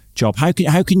particular job? How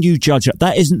can you judge it?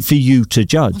 That isn't for you to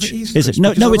judge, is it?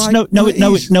 No, it's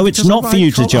not for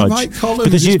you to judge.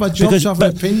 Because you, but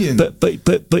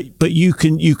you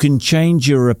can change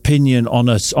your opinion on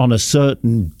a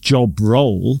certain job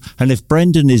role, and if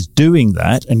Brendan is doing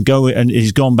that and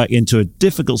he's gone back into a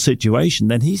difficult situation,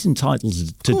 then he's entitled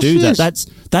to do that.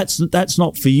 That's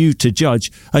not for you to judge.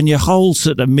 And your whole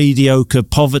sort of mediocre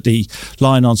poverty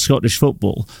line on Scottish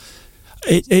football,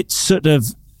 it's sort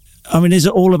of. I mean, is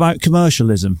it all about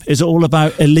commercialism? Is it all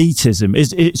about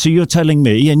elitism? So you're telling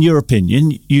me, in your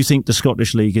opinion, you think the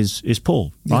Scottish League is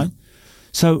poor, right? Yeah.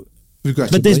 So,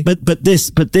 but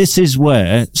this is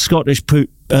where Scottish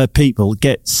people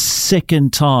get sick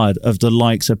and tired of the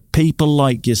likes of people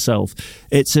like yourself.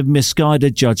 It's a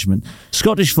misguided judgment.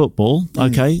 Scottish football,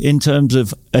 okay, in terms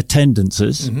of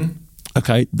attendances. Mm-hmm.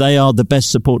 Okay, they are the best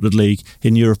supported league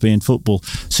in European football.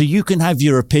 So you can have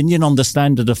your opinion on the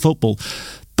standard of football.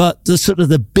 But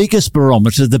the biggest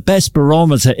barometer, the best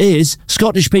barometer is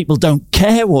Scottish people don't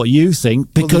care what you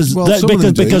think because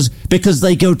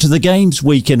they go to the games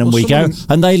week in and week out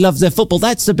and they love their football.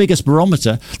 That's the biggest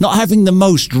barometer. Not having the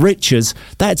most riches,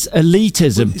 that's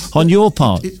elitism on your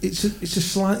part. It's a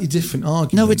slightly different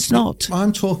argument. No, it's not.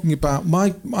 I'm talking about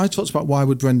I talked about why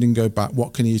would Brendan go back?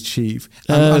 What can he achieve?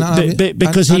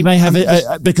 Because he may have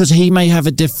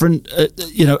a different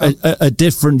a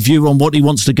different view on what he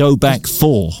wants to go back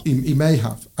for. He may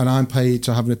have, and I'm paid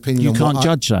to have an opinion. You can't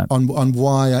judge that on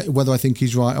why whether I think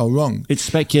he's right or wrong. It's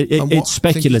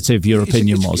speculative. Your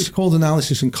opinion was. It's called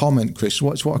analysis and comment, Chris.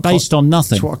 Based on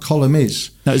nothing. It's what a column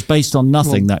is. No, it's based on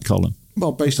nothing. That column.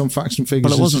 Well, based on facts and figures.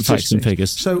 Well, it wasn't facts and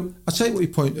figures. So I take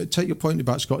your point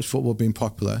about Scottish football being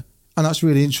popular, and that's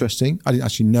really interesting. I didn't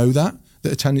actually know that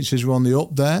attendances were on the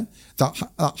up there. That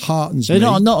heartens me.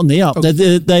 They're not on the up.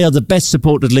 They are the best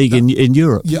supported league in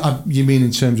Europe. Yeah, you mean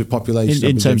in terms of population?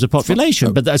 In terms of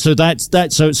population, but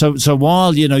so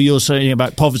while you're saying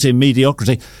about poverty and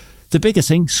mediocrity, the biggest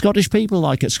thing, Scottish people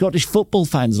like it. Scottish football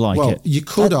fans like it. Well, you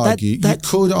could argue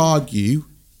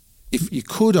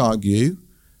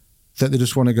that they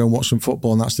just want to go and watch some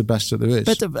football and that's the best that there is.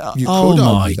 God!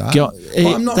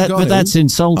 But that's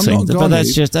insulting. But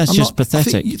that's just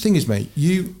pathetic. The thing is, mate,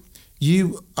 you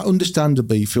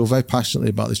understandably feel very passionately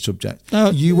about this subject.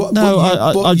 I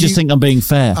just think I'm being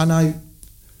fair. And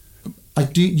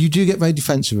you do get very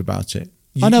defensive about it.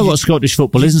 I know what Scottish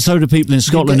football is, and so do people in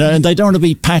Scotland, and they don't want to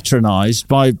be patronised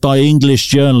by English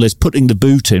journalists putting the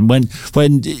boot in when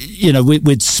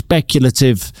with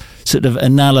speculative sort of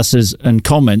analysis and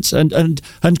comments and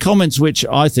comments which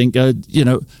I think are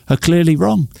clearly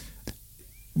wrong.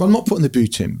 Well, I'm not putting the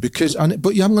boot in because, but I'm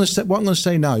going to say what I'm going to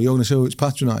say now. You're going to say, "Oh, it's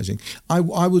patronising." I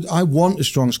want a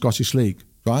strong Scottish league,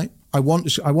 right? I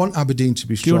want Aberdeen to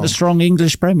be strong. Do you want a strong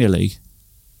English Premier League?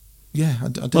 Yeah, I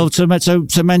do. Well,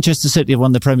 so Manchester City have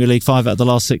won the Premier League 5 out of the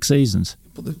last 6 seasons.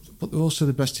 But they're also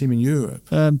the best team in Europe.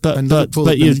 So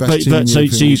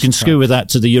you can skew with that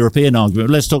to the European argument.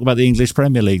 Let's talk about the English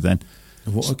Premier League then.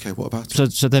 What about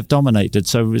it? So they've dominated.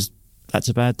 So that's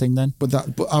a bad thing then?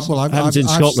 I've in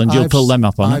Scotland, you'll pull them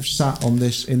up on it. I've sat in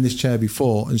this chair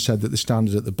before and said that the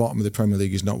standard at the bottom of the Premier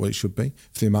League is not what it should be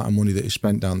for the amount of money that is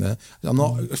spent down there. I'm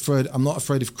not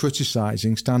afraid of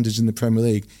criticising standards in the Premier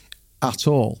League at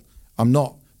all. I'm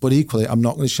not, but equally, I'm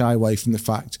not going to shy away from the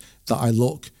fact that I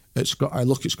look at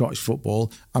Scottish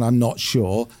football, and I'm not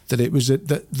sure that it was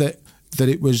that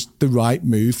it was the right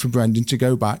move for Brendan to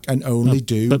go back and only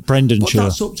do. But Brendan,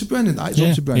 that's up to Brendan. That's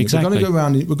up to Brendan. Exactly. We're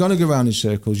going to go around in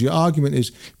circles. Your argument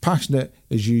is passionate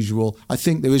as usual. I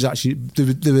think there is actually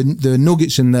there are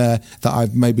nuggets in there that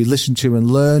I've maybe listened to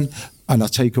and learn, and I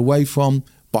take away from.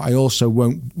 But I also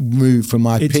won't move from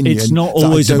my opinion. It's not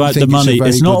always about the money.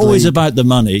 It's not always about the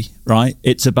money, right?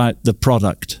 It's about the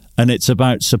product. And it's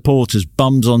about supporters,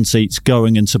 bums on seats,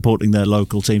 going and supporting their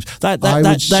local teams. That's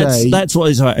what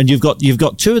it's about. And you've got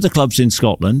 2 of the clubs in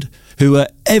Scotland who are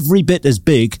every bit as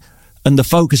big, and the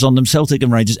focus on them, Celtic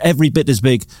and Rangers, every bit as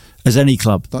big as any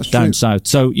club down south.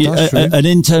 So, and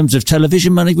in terms of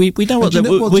television money, we know what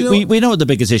we know what the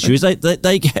biggest issue is.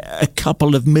 They get a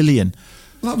couple of million.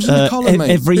 That was in the column, mate.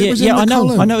 Every year. Yeah, I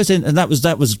know. It's in, and that was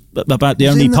about the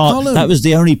only part. That was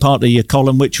the only part of your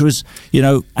column which was,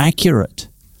 accurate.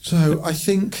 So I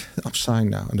think I'm sighing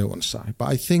now. I don't want to sigh, but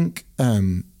I think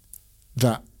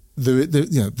that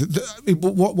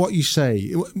what you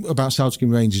say about Celtic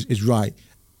and Rangers is right.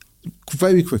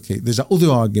 Very quickly, there's that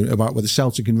other argument about whether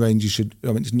Celtic and Rangers should. I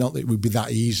mean, it's not that it would be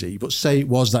that easy, but say it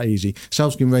was that easy,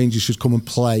 Celtic and Rangers should come and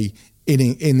play in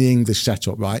the English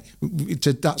setup, right?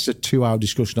 That's a 2-hour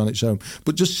discussion on its own.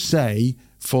 But just say,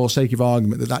 for sake of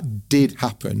argument, that did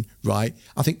happen, right?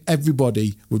 I think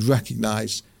everybody would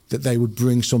recognise that they would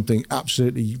bring something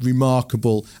absolutely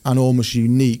remarkable and almost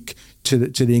unique to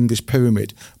the English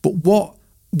pyramid. But what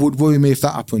would worry me if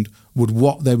that happened would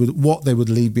what they would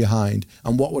leave behind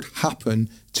and what would happen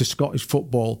to Scottish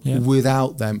football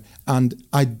without them. And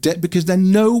because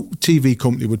then no TV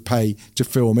company would pay to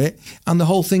film it, and the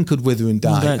whole thing could wither and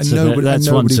die. That's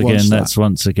once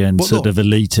again sort of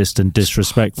elitist and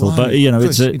disrespectful. Right, but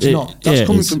it's not. That's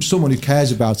coming from someone who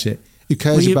cares about it. Who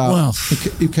cares about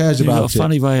you've got a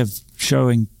funny way of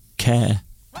showing care.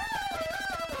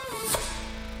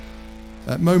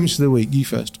 Moments of the week. You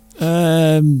first.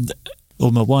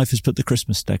 Well, my wife has put the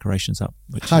Christmas decorations up,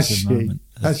 which is a moment.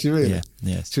 Has she really? Yeah.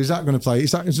 Yes. So is that going to play?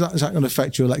 Is that going to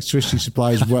affect your electricity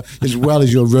supply as well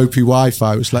as your ropey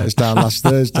Wi-Fi, which let us down last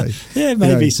Thursday? Yeah,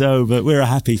 maybe so. But we're a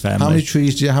happy family. How many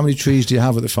trees do you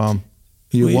have at the farm?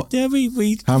 How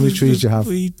many trees do you have?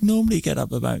 We normally get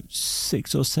up about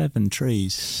 6 or 7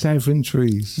 trees. 7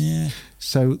 trees. Yeah.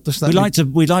 So we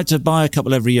like to buy a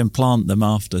couple every year and plant them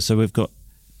after. So we've got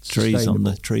trees on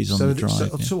the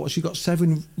drive. So what? You got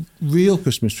 7 real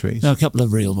Christmas trees? No, a couple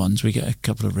of real ones. We get a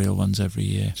couple of real ones every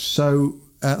year. So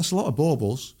that's a lot of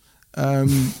baubles.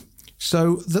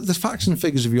 So the facts and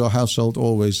figures of your household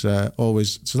always. So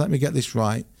let me get this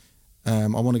right. I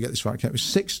want to get this right. Okay, it was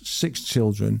six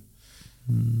children.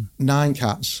 9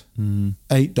 cats,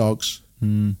 8 dogs,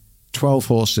 12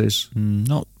 horses.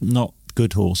 Not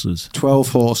good horses. 12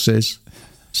 horses,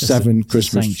 7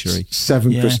 Christmas sanctuary.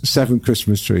 7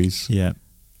 Christmas trees. Yeah,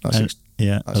 that's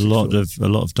a lot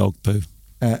of dog poo.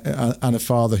 And a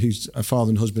father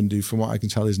and husband who, from what I can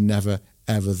tell, is never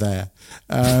ever there.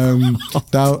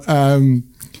 Now,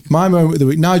 my moment of the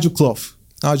week: Nigel Clough,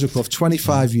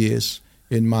 25 years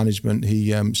in management.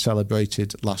 He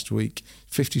celebrated last week.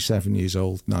 57 years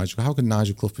old, Nigel. How can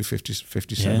Nigel Clough be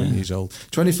 57 years old?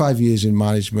 25 years in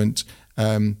management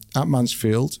at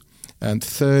Mansfield, and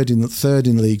third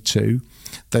in League Two.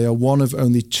 They are one of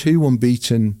only 2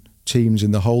 unbeaten teams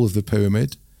in the whole of the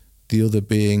pyramid. The other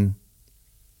being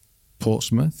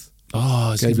Portsmouth.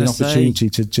 Oh, gave an opportunity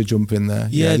to jump in there.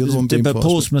 Yeah, the other one being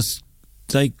Portsmouth.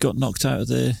 They got knocked out of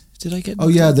the. Did they get?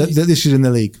 This is in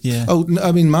the league. Yeah. Oh,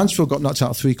 I mean, Mansfield got knocked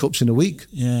out of 3 cups in a week.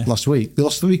 Yeah. Last week they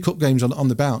lost 3 cup games on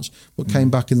the bounce, but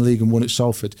came back in the league and won at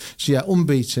Salford. So yeah,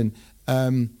 unbeaten.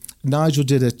 Nigel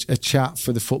did a chat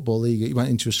for the Football League. He went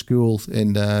into a school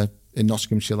in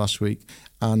Nottinghamshire last week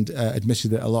and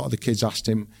admitted that a lot of the kids asked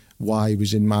him why he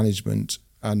was in management,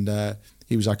 and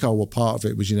he was like, "Oh, well, part of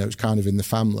it was it's kind of in the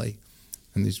family."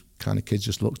 And these kind of kids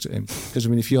just looked at him. Because, I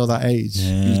mean, if you're that age,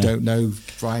 you don't know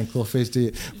Brian Clough is, do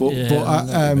you?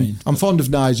 I'm fond of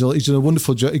Nigel. He's done a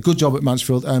wonderful job, a good job at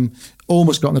Mansfield.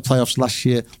 Almost got in the playoffs last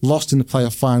year, lost in the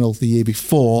playoff final the year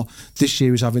before. This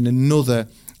year he's having another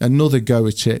go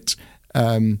at it.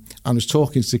 And I was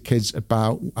talking to the kids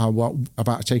about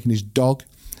taking his dog,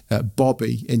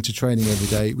 Bobby, into training every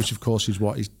day, which of course is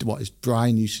what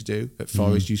Brian used to do at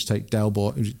Forest. Used to take Del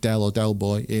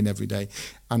Boy in every day,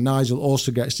 and Nigel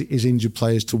also gets his injured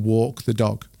players to walk the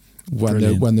dog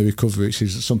when they recover, which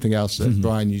is something else that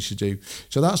Brian used to do.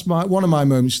 So that's one of my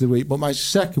moments of the week. But my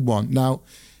second one now.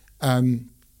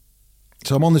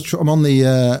 So I'm on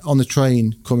the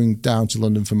train coming down to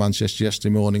London from Manchester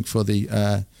yesterday morning for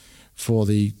the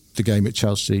game at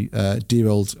Chelsea. Dear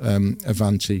old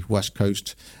Avanti, West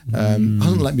Coast.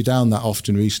 Hasn't let me down that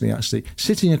often recently, actually.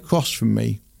 Sitting across from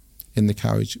me in the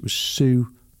carriage was Sue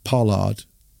Pollard.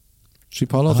 Sue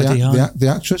Pollard, the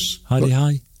actress.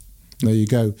 Hi. There you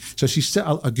go. So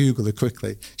I Googled her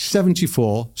quickly.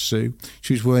 74, Sue.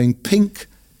 She was wearing pink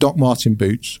Doc Marten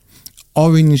boots,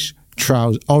 orange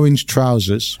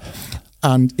trousers,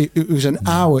 and it was an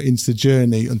hour into the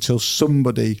journey until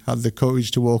somebody had the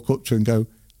courage to walk up to her and go,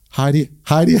 Heidi,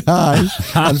 hi.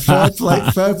 And fair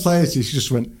play, she just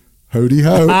went, hody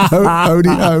ho,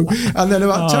 hody ho. And then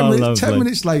about 10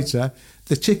 minutes later,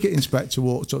 the ticket inspector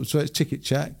walked up, so it's ticket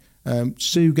check.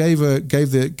 Sue gave her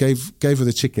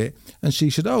the ticket, and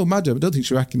she said, "Oh, madam," I don't think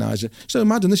she recognised her. So,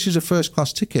 madam, this is a first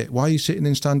class ticket. Why are you sitting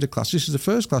in standard class? This is a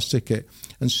first class ticket.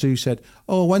 And Sue said,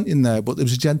 "Oh, I went in there, but there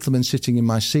was a gentleman sitting in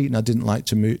my seat, and I didn't like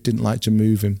to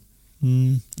move him."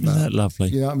 Isn't that lovely?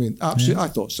 You know what I mean? Absolutely, yeah. I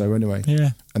thought so anyway.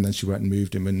 Yeah. And then she went and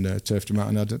moved him and turfed him out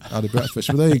and had a breakfast.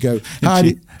 Well, there you go.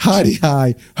 Heidi,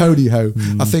 hi, hody ho.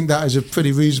 I think that is a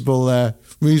pretty reasonable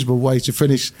way to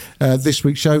finish this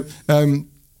week's show.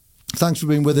 Thanks for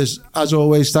being with us. As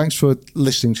always, thanks for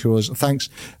listening to us. Thanks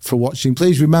for watching.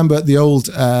 Please remember the old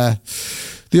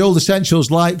essentials: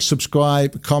 like,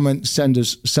 subscribe, comment, send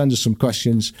us some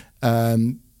questions.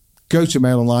 Go to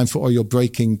Mail Online for all your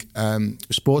breaking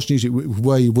sports news,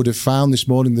 where you would have found this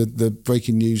morning the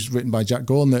breaking news written by Jack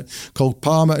Gordon that Cole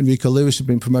Palmer and Rico Lewis have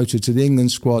been promoted to the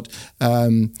England squad.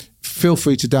 Feel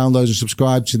free to download and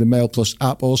subscribe to the Mail Plus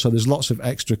app. Also, there's lots of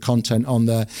extra content on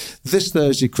there. This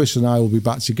Thursday, Chris and I will be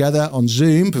back together on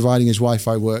Zoom, providing his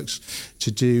Wi-Fi works,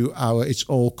 to do our It's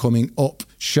All Coming Up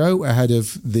show ahead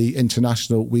of the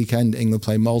international weekend. England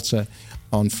play Malta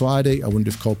on Friday. I wonder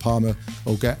if Cole Palmer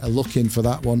will get a look in for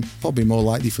that one. Probably more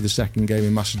likely for the second game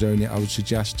in Macedonia, I would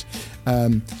suggest.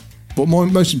 But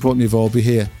most importantly of all, be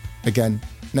here again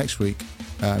next week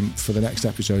for the next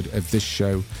episode of this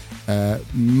show.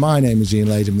 My name is Ian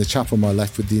Latham. The chap on my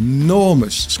left with the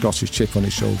enormous Scottish chip on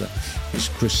his shoulder is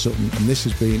Chris Sutton, and this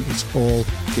has been It's All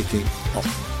Kicking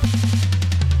Off.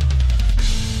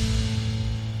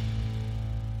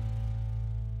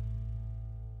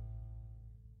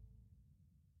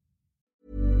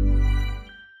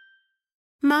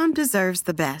 Mom deserves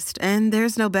the best, and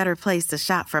there's no better place to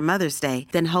shop for Mother's Day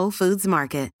than Whole Foods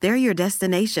Market. They're your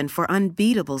destination for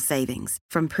unbeatable savings,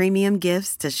 from premium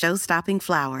gifts to show-stopping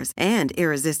flowers and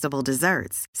irresistible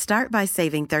desserts. Start by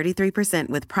saving 33%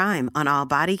 with Prime on all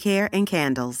body care and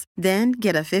candles. Then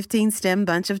get a 15-stem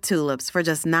bunch of tulips for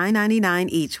just $9.99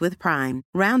 each with Prime.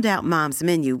 Round out Mom's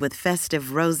menu with festive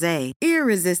rosé,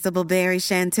 irresistible berry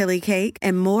chantilly cake,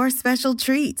 and more special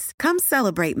treats. Come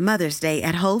celebrate Mother's Day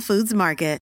at Whole Foods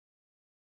Market.